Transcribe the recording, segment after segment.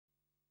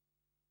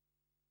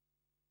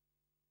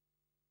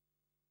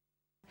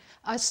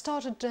I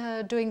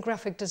started doing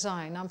graphic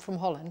design. I'm from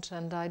Holland,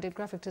 and I did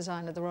graphic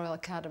design at the Royal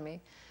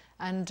Academy.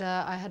 And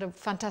I had a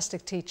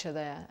fantastic teacher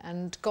there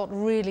and got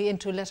really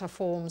into letter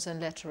forms and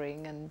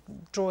lettering and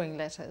drawing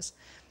letters.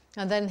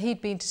 And then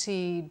he'd been to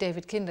see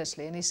David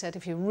Kindersley, and he said,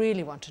 if you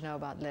really want to know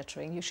about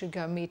lettering, you should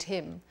go meet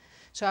him.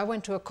 So I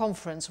went to a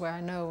conference where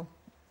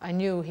I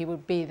knew he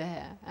would be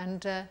there.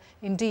 And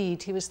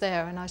indeed, he was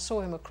there, and I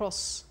saw him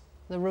across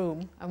the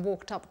room and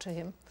walked up to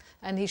him.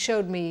 And he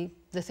showed me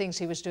the things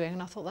he was doing,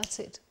 and I thought, that's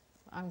it.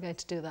 I'm going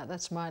to do that.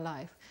 That's my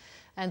life.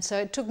 And so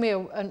it took me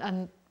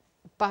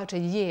about a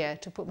year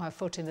to put my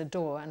foot in the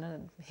door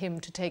and him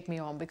to take me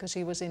on, because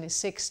he was in his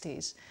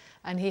 60s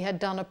and he had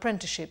done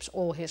apprenticeships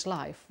all his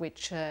life,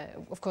 which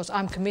of course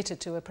I'm committed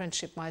to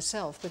apprenticeship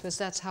myself, because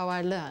that's how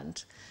I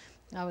learned.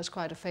 I was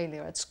quite a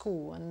failure at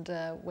school, and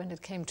when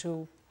it came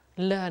to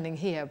learning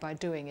here by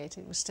doing it,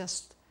 it was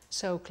just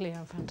so clear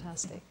and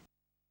fantastic.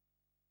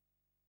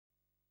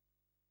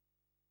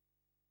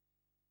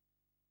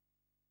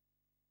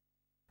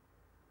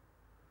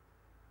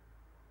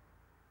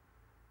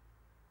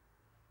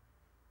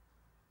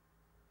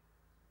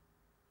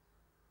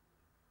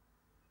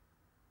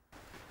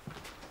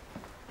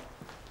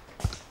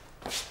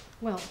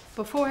 Well,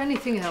 before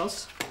anything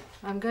else,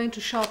 I'm going to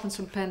sharpen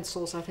some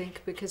pencils, I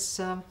think, because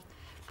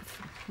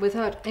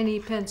without any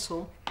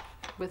pencil,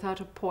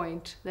 without a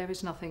point, there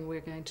is nothing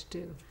we're going to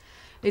do.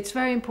 It's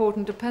very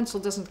important. A pencil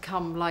doesn't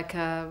come like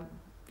a,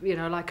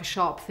 like a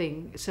sharp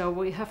thing, so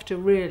we have to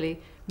really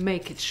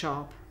make it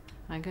sharp.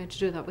 I'm going to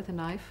do that with a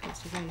knife.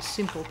 It's a very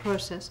simple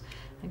process,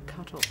 and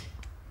cut off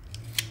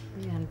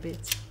the end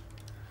bits.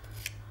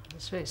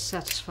 It's very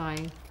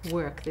satisfying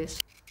work, this.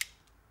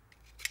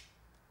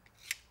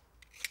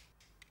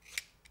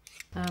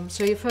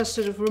 So you first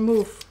sort of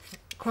remove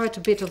quite a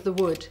bit of the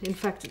wood. In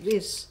fact, it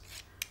is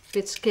a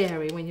bit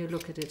scary when you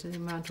look at it, the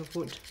amount of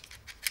wood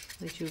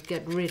that you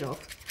get rid of.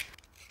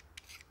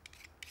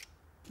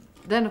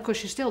 Then, of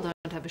course, you still don't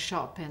have a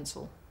sharp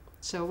pencil.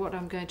 So what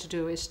I'm going to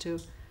do is to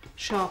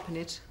sharpen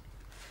it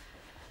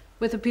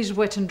with a piece of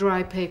wet and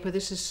dry paper.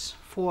 This is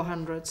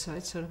 400, so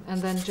it's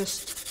and then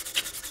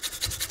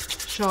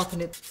just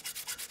sharpen it.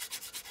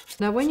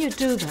 Now, when you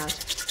do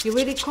that, you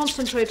really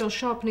concentrate on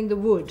sharpening the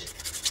wood.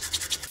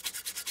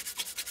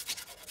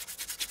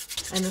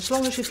 And as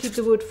long as you keep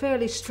the wood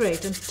fairly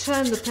straight and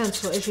turn the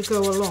pencil as you go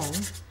along,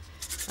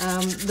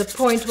 the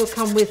point will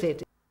come with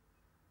it.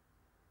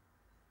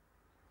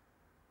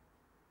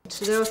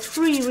 So there are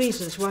 3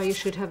 reasons why you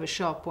should have a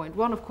sharp point.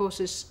 One, of course,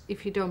 is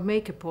if you don't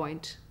make a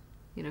point,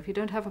 if you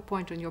don't have a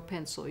point on your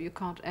pencil, you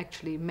can't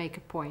actually make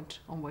a point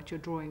on what you're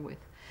drawing with.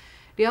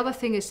 The other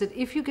thing is that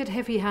if you get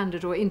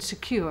heavy-handed or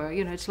insecure,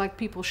 it's like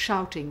people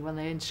shouting when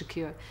they're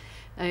insecure.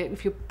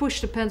 If you push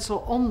the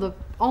pencil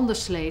on the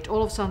slate,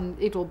 all of a sudden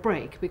it will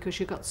break, because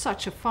you've got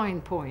such a fine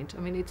point.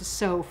 I mean, it is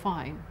so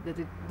fine that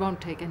it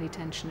won't take any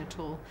tension at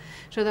all.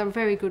 So there are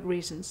very good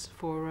reasons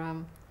for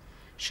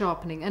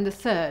sharpening. And the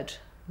third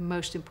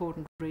most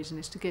important reason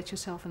is to get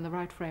yourself in the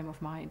right frame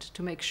of mind,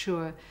 to make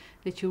sure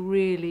that you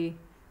really,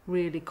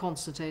 really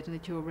concentrate and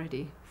that you're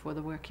ready for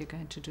the work you're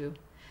going to do.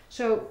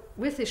 So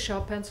with this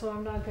sharp pencil,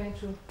 I'm now going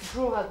to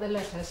draw out the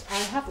letters. I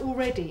have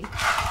already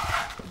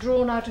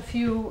drawn out a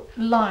few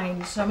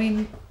lines. I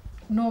mean,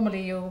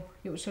 normally you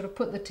sort of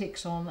put the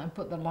ticks on and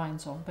put the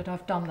lines on, but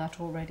I've done that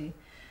already.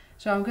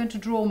 So I'm going to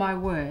draw my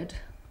word,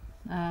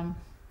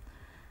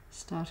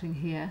 starting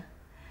here.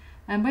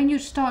 And when you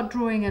start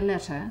drawing a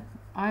letter,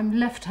 I'm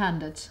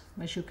left-handed,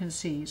 as you can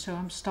see, so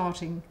I'm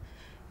starting,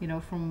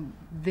 from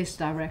this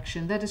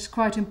direction. That is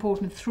quite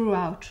important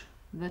throughout,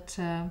 that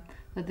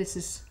this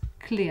is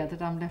clear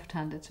that I'm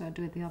left-handed, so I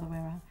do it the other way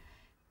around.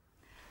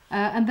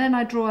 And then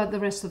I draw out the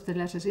rest of the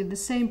letters in the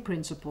same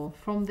principle,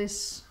 from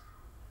this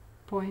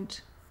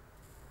point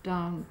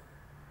down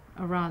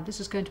around. This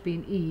is going to be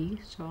an E,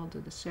 so I'll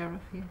do the serif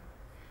here.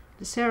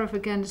 The serif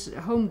again is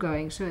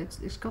homegoing, so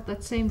it's got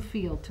that same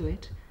feel to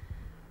it.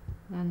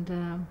 And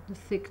the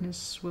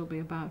thickness will be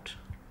about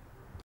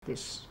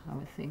this, I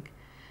would think.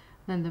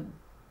 Then the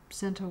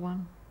center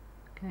one,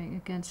 okay,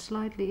 again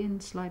slightly in,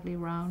 slightly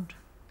round,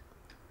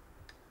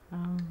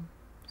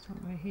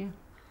 somewhere here.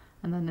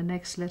 And then the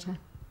next letter.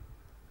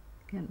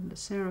 Again, the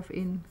serif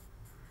in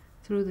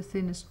through the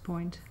thinnest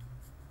point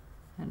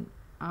and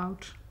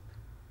out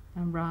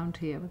and round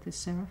here with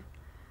this serif.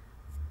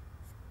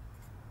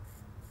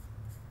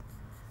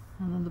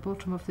 And then the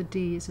bottom of the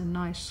D is a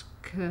nice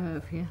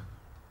curve here,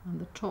 and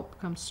the top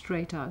comes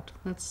straight out.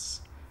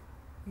 That's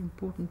the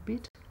important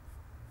bit.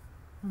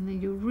 And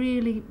then you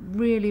really,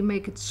 really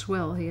make it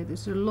swell here.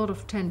 There's a lot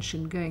of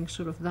tension going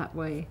sort of that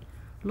way.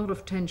 A lot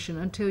of tension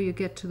until you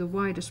get to the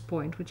widest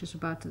point, which is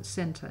about the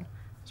center.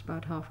 It's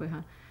about halfway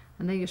high.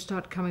 And then you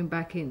start coming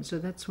back in, so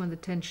that's when the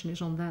tension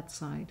is on that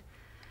side.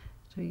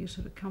 So you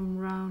sort of come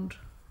round,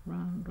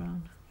 round,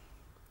 round,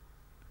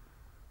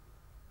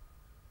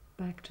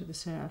 back to the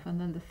serif, and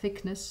then the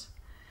thickness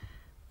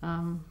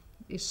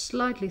is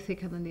slightly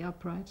thicker than the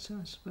upright, so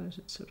I suppose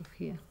it's sort of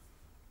here,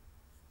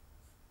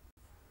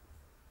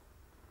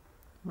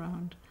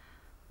 round.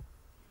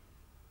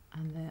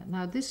 and there.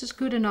 Now this is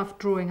good enough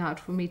drawing out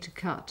for me to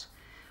cut.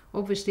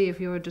 Obviously if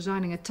you're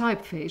designing a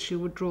typeface you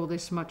would draw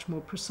this much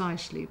more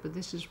precisely, but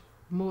this is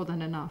more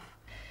than enough.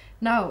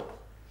 Now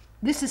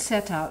this is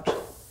set out.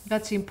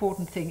 That's the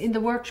important thing. In the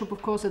workshop,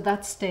 of course, at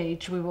that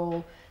stage we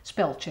will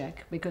spell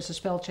check, because the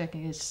spell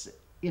checking is,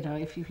 you know,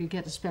 if you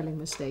get a spelling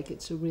mistake,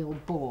 it's a real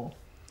bore.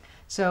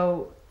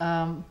 So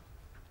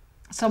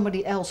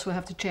somebody else will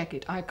have to check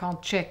it. I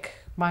can't check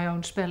my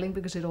own spelling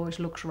because it always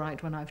looks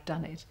right when I've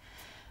done it.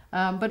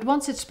 But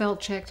once it's spell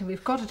checked and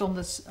we've got it on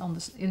this,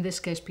 in this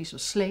case, piece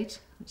of slate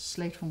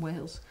from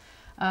Wales,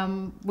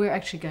 we're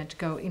actually going to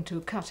go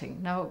into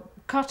cutting. Now,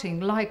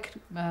 cutting, like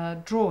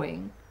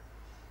drawing,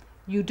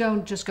 you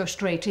don't just go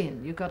straight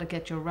in. You've got to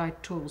get your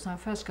right tools. Now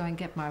first go and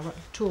get my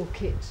tool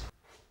kit.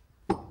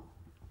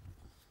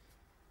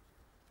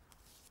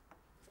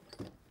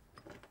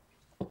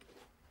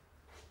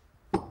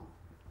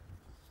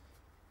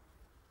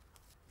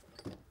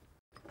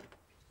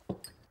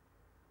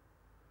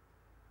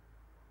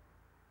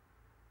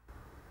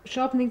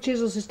 Sharpening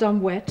chisels is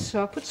done wet,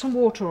 so I put some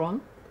water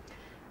on.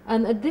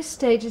 And at this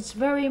stage it's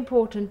very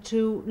important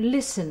to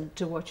listen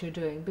to what you're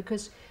doing,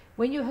 because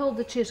when you hold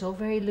the chisel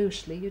very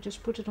loosely, you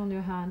just put it on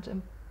your hand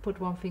and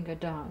put one finger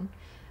down.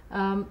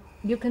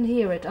 You can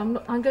hear it. I'm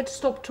going to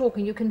stop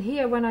talking. You can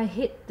hear when I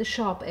hit the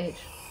sharp edge.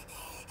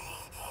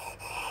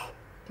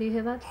 Can you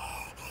hear that?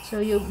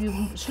 So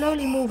you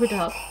slowly move it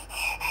up.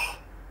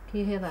 Can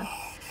you hear that?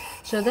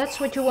 So that's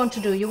what you want to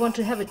do. You want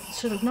to have it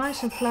sort of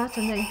nice and flat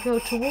and then go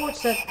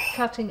towards that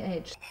cutting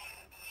edge.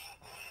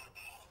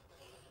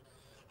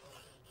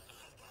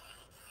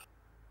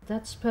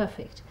 That's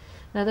perfect.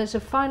 Now there's a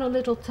final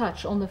little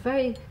touch on the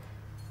very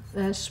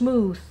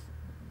smooth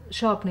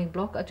sharpening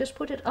block. I just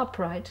put it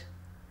upright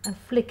and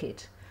flick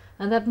it.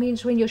 And that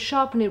means when you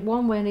sharpen it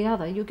one way and the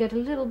other, you get a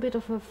little bit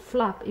of a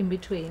flap in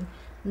between.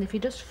 And if you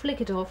just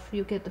flick it off,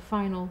 you get the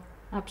final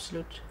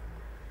absolute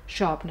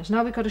sharpness.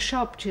 Now we've got a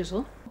sharp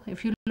chisel.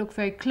 If you look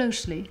very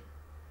closely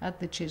at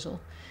the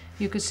chisel,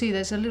 you can see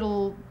there's a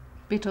little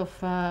bit of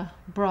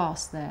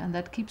brass there, and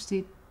that keeps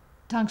the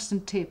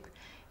tungsten tip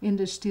in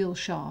the steel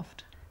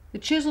shaft. The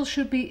chisel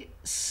should be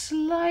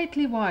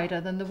slightly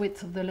wider than the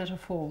width of the letter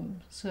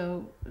form,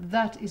 so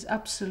that is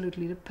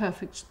absolutely the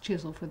perfect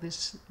chisel for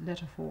this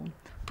letter form.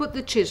 Put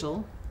the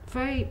chisel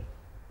very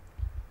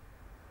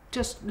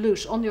just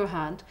loose on your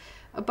hand,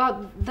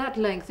 about that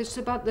length. It's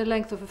about the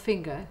length of a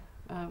finger.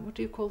 What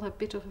do you call that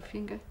bit of a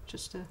finger?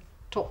 Just the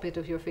top bit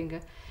of your finger.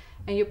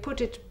 And you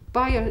put it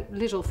by your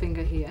little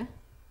finger here,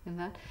 in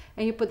that,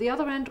 and you put the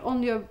other end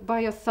on by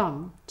your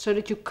thumb, so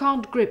that you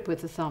can't grip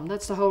with the thumb.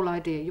 That's the whole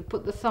idea. You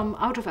put the thumb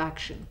out of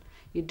action.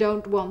 You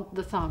don't want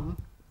the thumb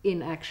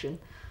in action.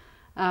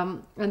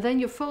 And then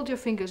you fold your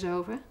fingers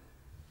over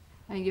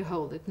and you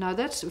hold it. Now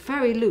that's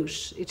very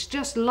loose. It's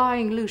just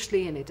lying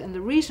loosely in it. And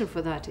the reason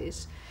for that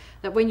is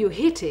that when you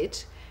hit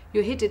it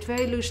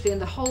very loosely,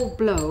 and the whole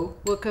blow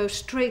will go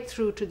straight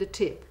through to the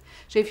tip.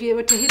 So if you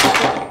were to hit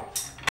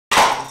it,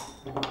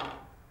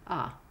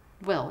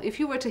 if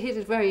you were to hit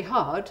it very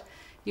hard,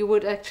 you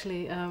would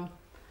actually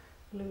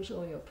lose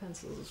all your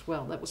pencils as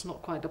well. That was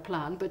not quite a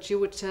plan, but you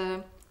would.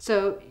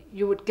 So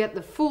you would get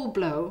the full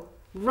blow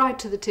right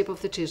to the tip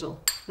of the chisel.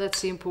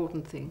 That's the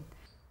important thing.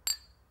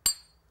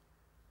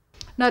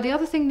 Now the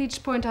other thing needs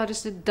to point out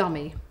is the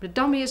dummy. The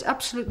dummy is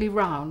absolutely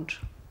round.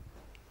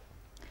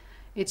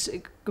 It's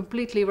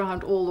completely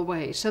round all the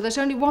way. So there's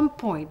only one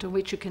point on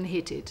which you can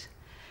hit it.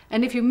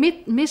 And if you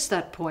miss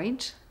that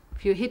point,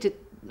 if you hit it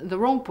the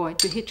wrong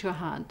point, you hit your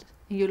hand.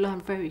 And you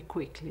learn very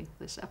quickly.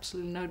 There's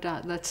absolutely no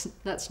doubt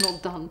that's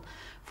not done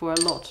for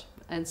a lot.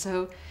 And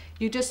so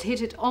you just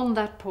hit it on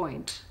that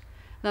point.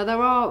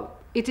 Now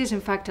it is in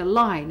fact a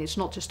line. It's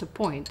not just a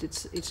point.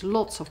 It's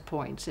lots of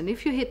points. And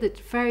if you hit it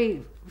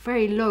very,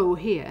 very low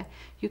here,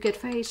 you get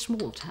very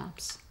small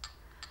taps.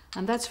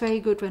 And that's very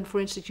good when,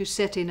 for instance, you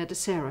set in at a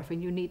serif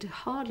and you need to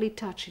hardly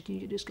touch it,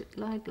 and you just get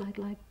light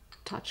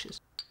touches.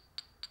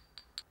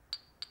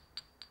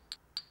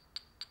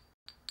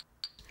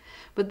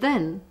 But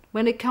then,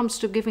 when it comes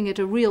to giving it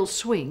a real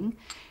swing,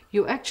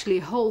 you actually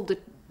hold the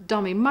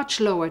dummy much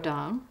lower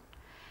down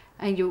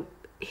and you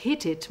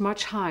hit it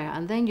much higher,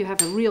 and then you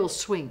have a real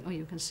swing. Oh,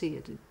 you can see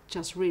it. It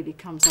just really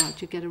comes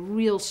out. You get a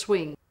real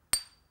swing.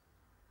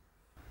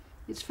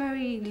 It's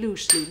very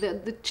loosely.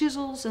 The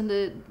chisels and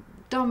the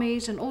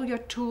dummies and all your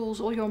tools,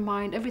 all your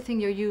mind, everything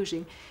you're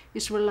using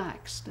is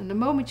relaxed. And the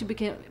moment you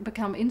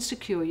become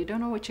insecure, you don't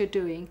know what you're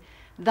doing,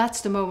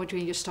 that's the moment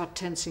when you start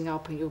tensing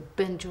up and you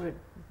bend your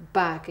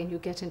back and you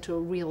get into a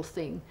real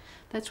thing.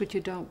 That's what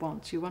you don't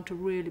want. You want to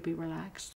really be relaxed.